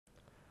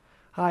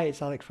Hi,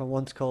 it's Alex from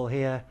One to Call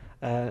here,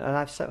 and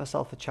I've set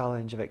myself a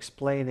challenge of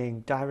explaining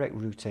direct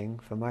routing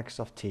for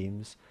Microsoft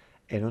Teams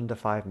in under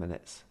 5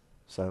 minutes.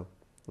 So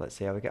let's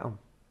see how we get on.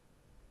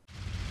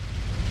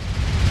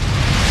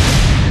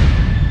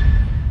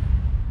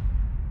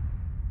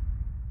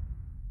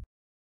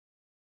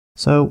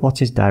 So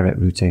what is direct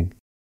routing?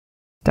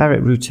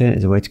 Direct routing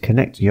is a way to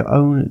connect your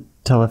own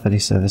telephony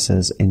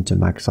services into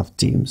Microsoft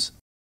Teams.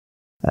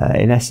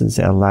 In essence,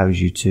 it allows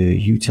you to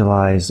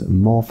utilize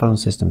more phone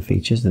system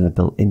features than are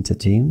built into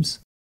Teams,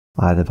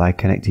 either by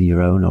connecting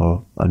your own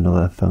or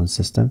another phone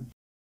system.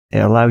 It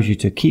allows you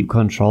to keep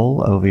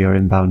control over your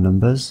inbound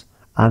numbers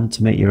and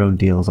to make your own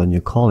deals on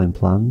your calling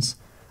plans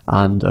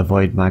and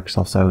avoid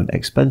Microsoft's own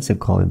expensive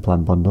calling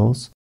plan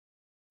bundles.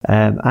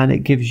 And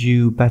it gives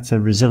you better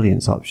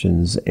resilience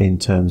options in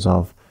terms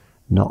of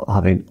not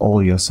having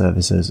all your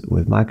services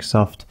with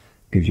Microsoft.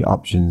 Gives you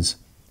options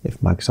if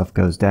Microsoft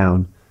goes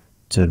down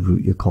to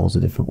route your calls a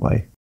different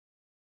way.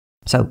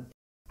 So,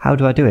 how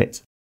do I do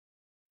it?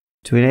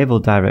 To enable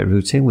direct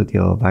routing with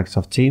your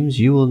Microsoft Teams,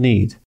 you will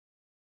need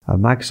a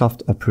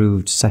Microsoft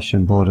approved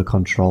session border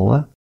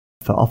controller.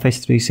 For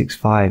Office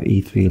 365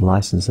 E3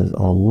 licenses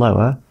or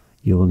lower,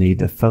 you will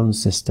need a phone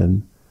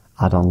system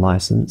add-on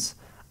license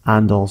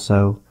and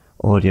also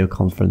audio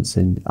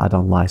conferencing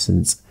add-on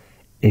license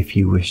if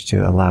you wish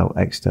to allow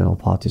external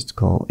parties to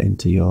call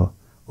into your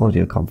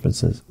audio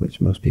conferences, which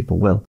most people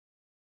will.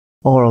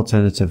 Or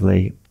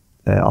alternatively,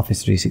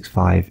 Office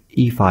 365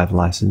 E5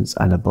 license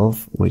and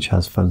above, which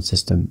has phone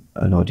system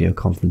and audio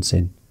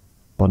conferencing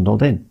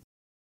bundled in.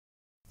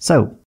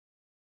 So,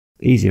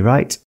 easy,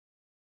 right?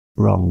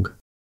 Wrong.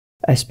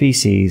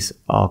 SBCs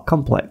are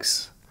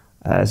complex.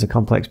 It's a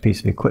complex piece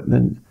of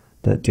equipment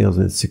that deals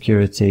with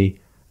security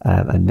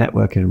and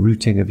network and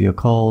routing of your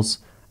calls.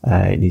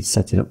 It needs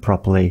setting up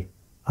properly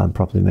and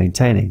properly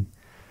maintaining.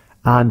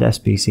 And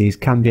SBCs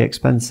can be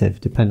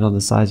expensive depending on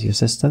the size of your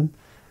system.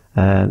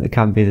 It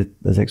can be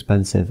as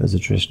expensive as a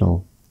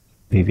traditional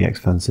PBX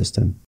phone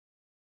system.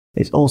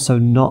 It's also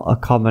not a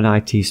common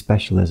IT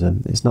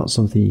specialism. It's not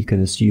something you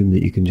can assume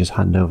that you can just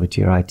hand over to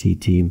your IT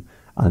team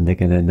and they're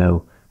going to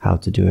know how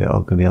to do it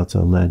or going to be able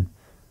to learn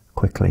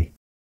quickly.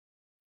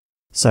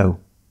 So,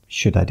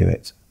 should I do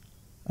it?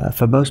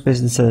 For most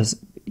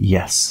businesses,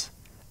 yes.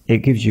 It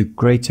gives you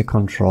greater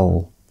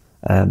control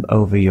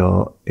over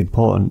your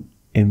important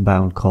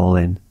inbound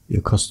calling,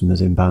 your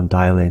customers' inbound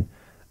dialing,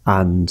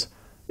 and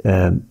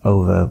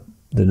over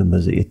the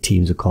numbers that your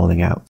teams are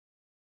calling out.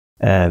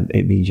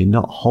 It means you're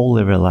not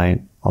wholly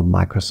reliant on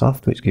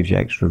Microsoft, which gives you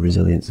extra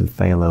resilience and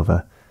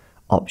failover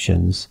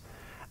options,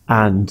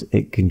 and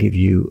it can give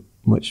you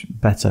much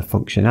better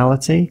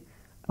functionality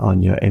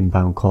on your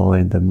inbound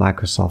calling than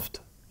Microsoft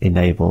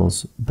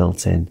enables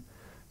built in.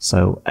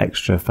 So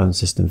extra phone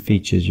system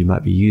features you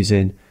might be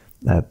using,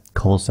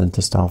 call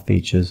center style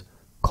features,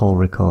 call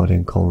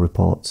recording, call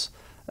reports,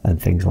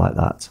 and things like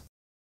that.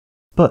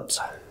 But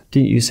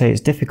didn't you say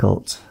it's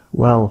difficult?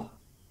 Well,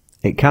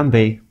 it can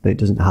be, but it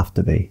doesn't have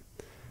to be.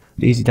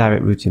 Easy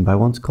direct routing by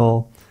one to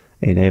call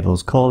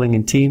enables calling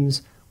in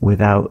Teams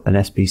without an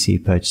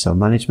SBC purchase or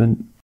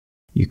management.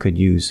 You could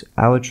use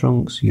our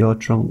trunks, your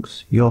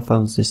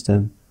phone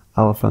system,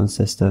 our phone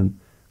system,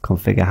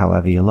 configure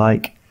however you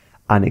like,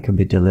 and it can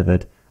be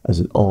delivered as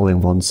an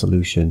all-in-one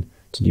solution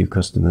to new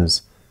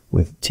customers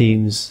with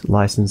Teams,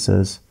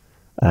 licenses,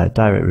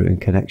 direct routing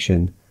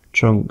connection,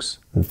 trunks,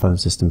 and phone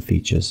system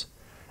features.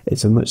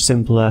 It's a much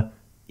simpler,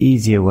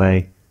 easier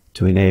way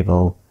to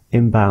enable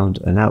inbound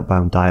and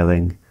outbound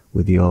dialing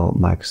with your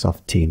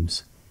Microsoft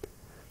Teams.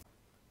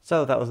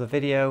 So that was the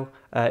video.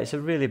 It's a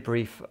really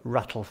brief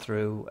rattle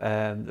through.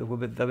 There'll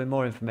be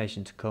more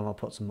information to come. I'll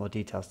put some more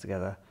details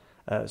together,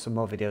 some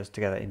more videos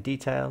together in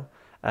detail.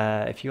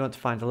 If you want to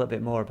find a little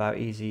bit more about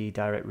easy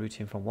direct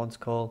routing from One to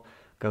Call,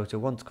 go to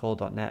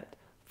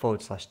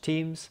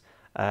onetocall.net/Teams.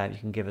 You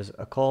can give us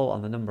a call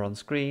on the number on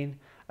screen.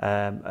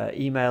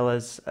 Email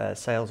us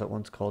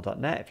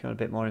sales@onetocall.net if you want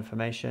a bit more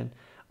information,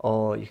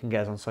 or you can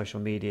get us on social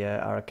media.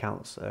 Our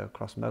accounts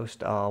across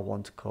most are at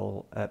One to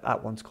Call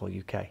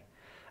UK.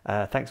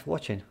 Thanks for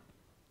watching.